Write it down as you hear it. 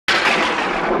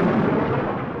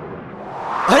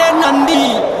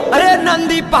अरे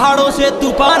नंदी पहाड़ों से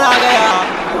तूफान आ गया।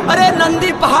 अरे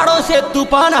नंदी पहाड़ों से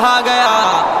तूफान आ गया।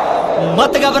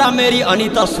 मत घबरा मेरी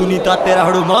अनीता सुनीता, तेरा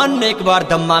हनुमान ने एक बार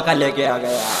धमाका लेके आ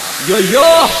गया। यो यो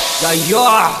यो यो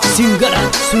सिंगर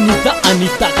सुनीता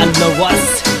अनीता का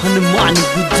लवर्स हनुमान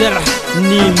गुर्जर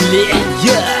निमली,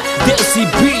 देसी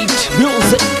बीट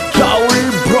म्यूजिक काउल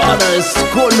ब्रदर्स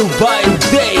कोलू बाय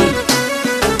डे।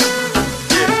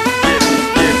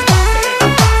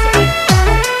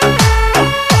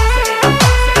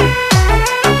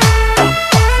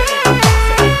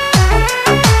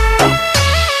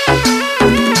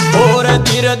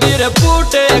 धीरे धीरे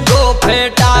फूटे को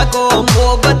फेटा को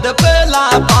मोहब्बत पहला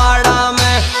पाड़ा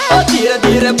में। ओ धीरे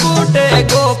धीरे फूटे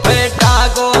को फेटा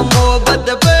को मोहब्बत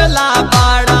पहला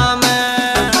पाड़ा में।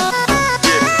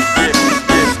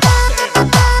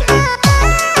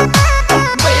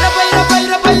 बैरा बैरा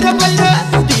बैरा बैरा बैरा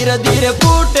धीरे धीरे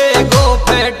फूटे को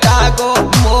फेटा को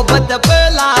मोहब्बत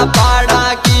पहला पाड़ा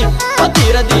की। ओ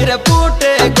धीरे धीरे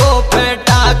फूटे को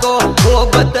फेटा को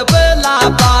मोहब्बत पहला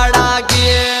पाड़ा की।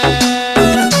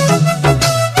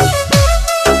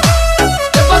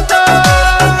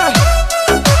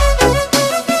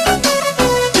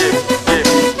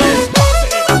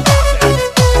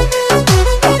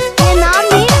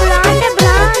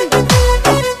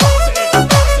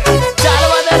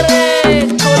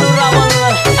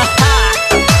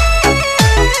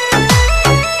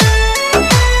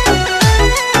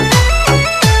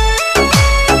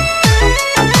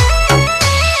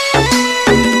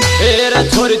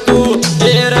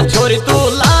 छोरी तू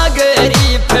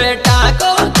लागरी फेटा को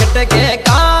खटके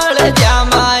काल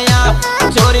जामाया।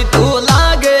 छोरी तू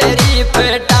लागरी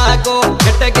फेटा को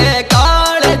खटके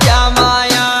काल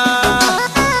जामाया।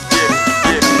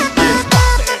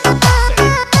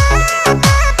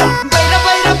 बैरा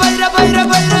बैरा बैरा बैरा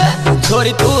बैरा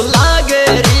छोरी तू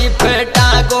लागरी फेटा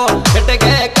को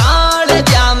खटके काल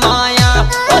जामाया।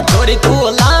 ओ छोरी तू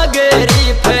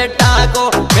लागरी फेटा को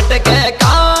खटके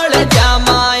काल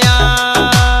जामाया।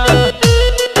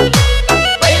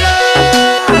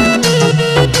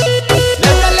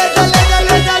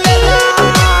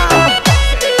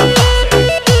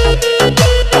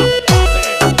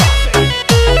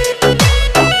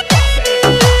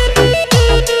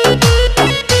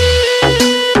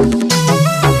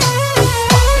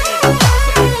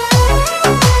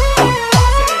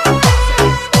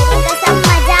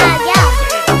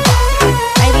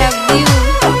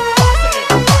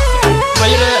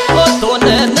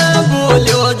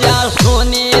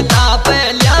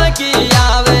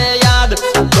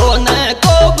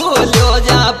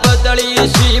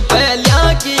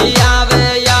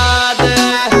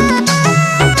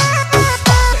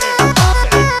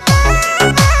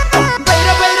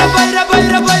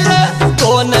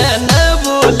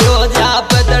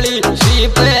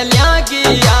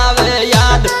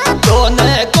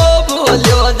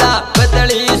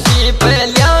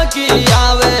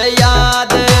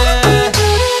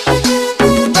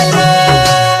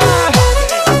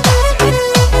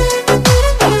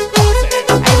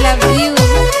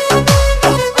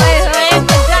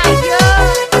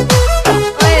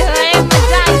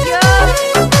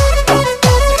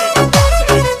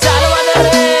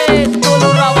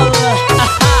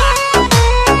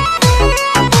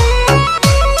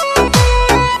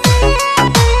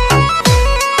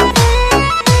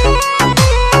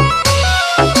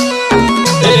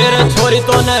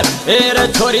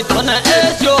 छोरी तो न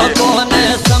ऐसो कोने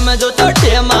समझो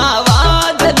छोटे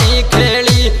मावाद नी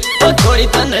खेली। ओ छोरी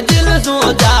तन दिल सु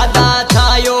ज्यादा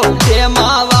छायो ते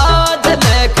मावाद न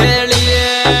खेलिए।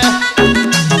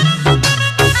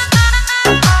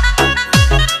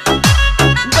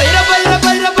 बैरा बैरा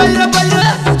बैरा बैरा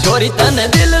बैरा छोरी तन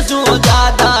दिल सु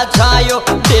ज्यादा छायो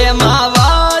ते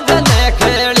मावाद न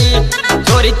खेली।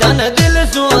 छोरी तन दिल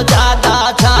सु ज्यादा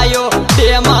छायो ते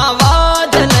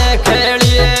मावाद न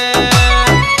खेलिए।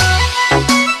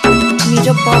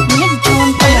 मेरा बाप ने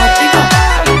जोन का मारेगा।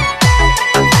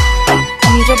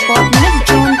 मेरा बाप ने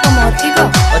जोन का मारेगा।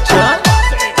 अच्छा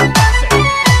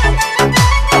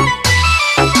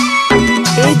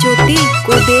ए ज्योति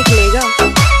कोई देख लेगा।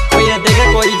 कोई न देखे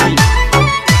कोई भी।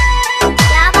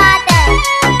 क्या बात है,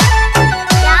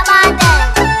 क्या बात है।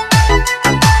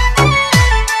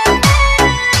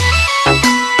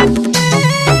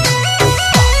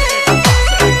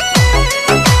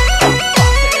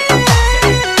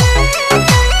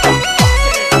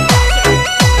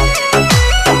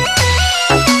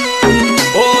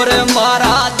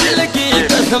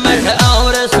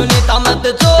 और सुनीता मत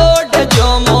छोड़ जो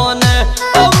मोने।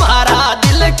 ओ मारा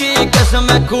दिल की कसम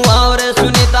खुआ और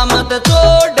सुनीता मत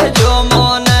छोड़ जो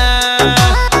मोने।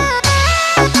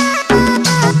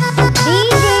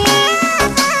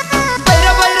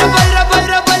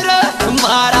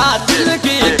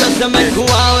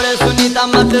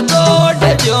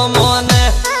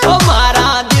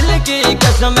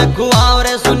 में खुआओ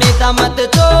रे सुनीता मत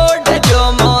छोड़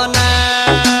जो मोने।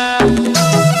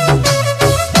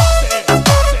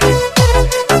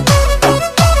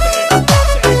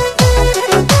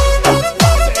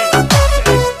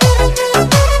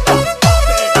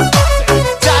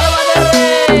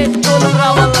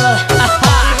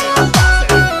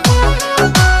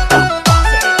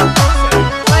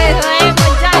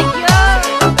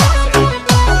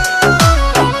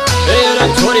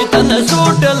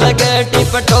 सूट लगे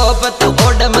टिप टॉप तू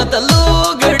ओढ़ मत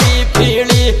लुगड़ी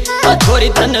पीली। छोरी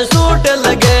तन सूट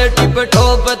लगे टिप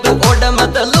टॉप तू ओढ़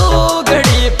मत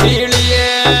लुगड़ी पीली।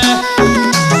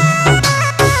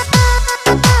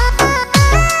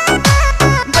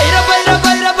 बैरा बैरा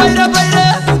बैरा बैरा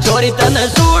बैरा छोरी तन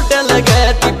सूट लगे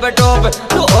टिप टॉप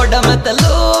तू ओढ़ मत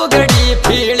लुगड़ी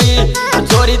पीली।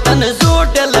 छोरी तन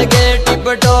सूट लगे टिप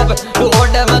टॉप तू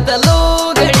ओढ़ मत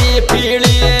लुगड़ी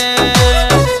पीली।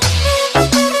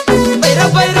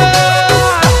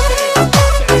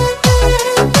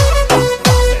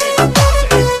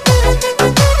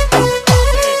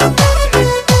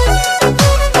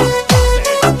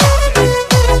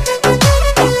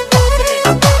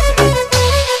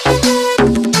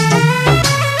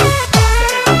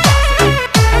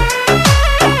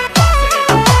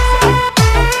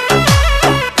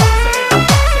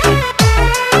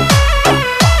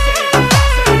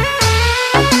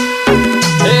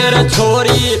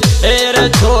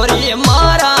 छोरी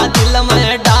मारा दिल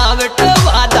में डावट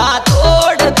वादा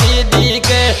तोड़ दीदी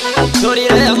के। छोरी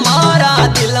रे मारा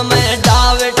दिल में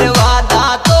डावट वादा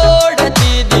तोड़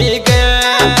दीदी के।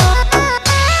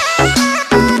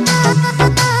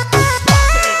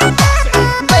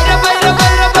 बैरा बैरा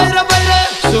बैरा बैरा बैरा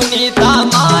सुनीता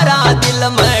मारा दिल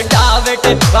में डावट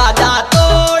वादा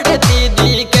तोड़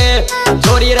दीदी के।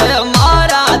 छोरी रे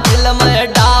मारा दिल में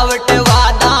डावट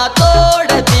वादा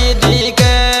तोड़ दीदी के।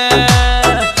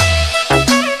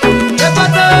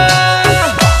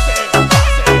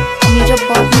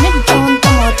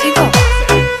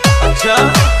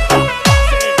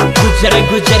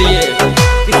 गुजरिए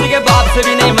किसी के बाप से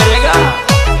भी नहीं मरेगा।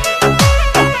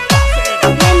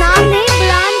 ये नाम नहीं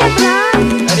ब्रांड है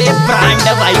ब्रांड। अरे ब्रांड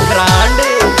है भाई ब्रांड।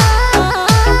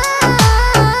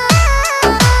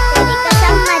 तेरी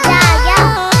कसम मजा आ गया।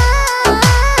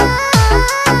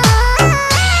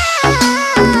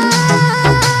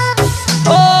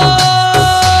 ओ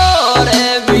रे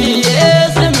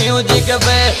बीएस म्यूजिक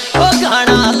पे ओ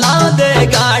गाना ला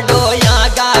देगा डोया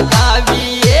का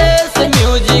बीएस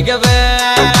म्यूजिक पे।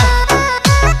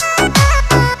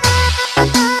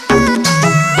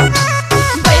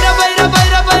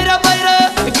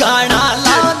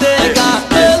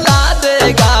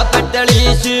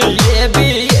 ये भी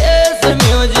इस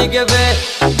म्यूजिक पे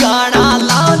गाना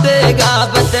ला देगा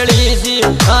पतली सी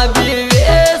अभी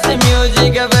इस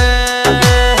म्यूजिक पे।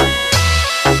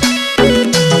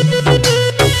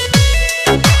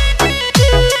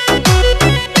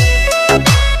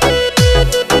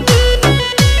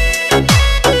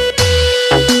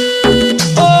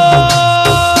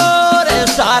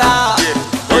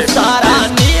 सारा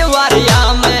निवारिया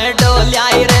में डोलिया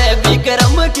रे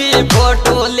विक्रम की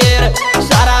फोटो ले।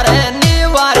 सारा रे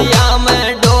निवारिया में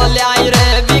डोलिया रे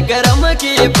विक्रम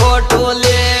की फोटो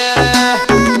ले।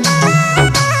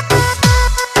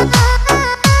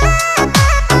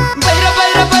 बैरा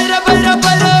बैरा बैरा बैरा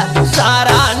बैरा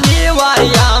सारा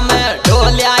निवारिया में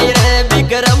डोलिया रे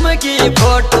विक्रम की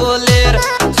फोटो ले।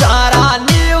 सारा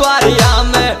निवारिया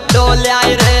में डोलिया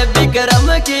रे विक्रम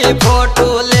की फोटो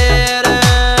ले।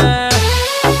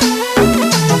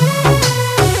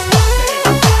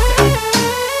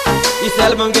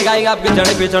 एल्बम के गाएगा आपके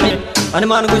जाने पहचाने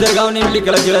हनुमान गुर्जर गांव निमली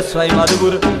कला जिला सवाई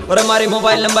माधोपुर। और हमारे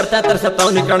मोबाइल नंबर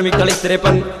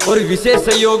 73579191 और विशेष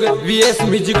सहयोग वीएस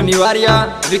म्यूजिक निवारिया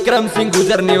विक्रम सिंह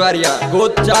गुर्जर निवारिया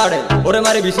गोद चाड़। और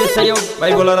हमारे विशेष सहयोग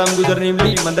भाई बोलाराम गुर्जर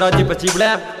निमली मंदराज जी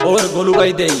पचीबड़ा और गोलू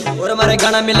भाई देई। और हमारे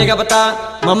गाना मिलेगा पता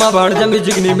मामा भाणजा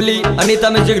म्यूजिक निमली अनीता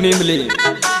म्यूजिक निमली।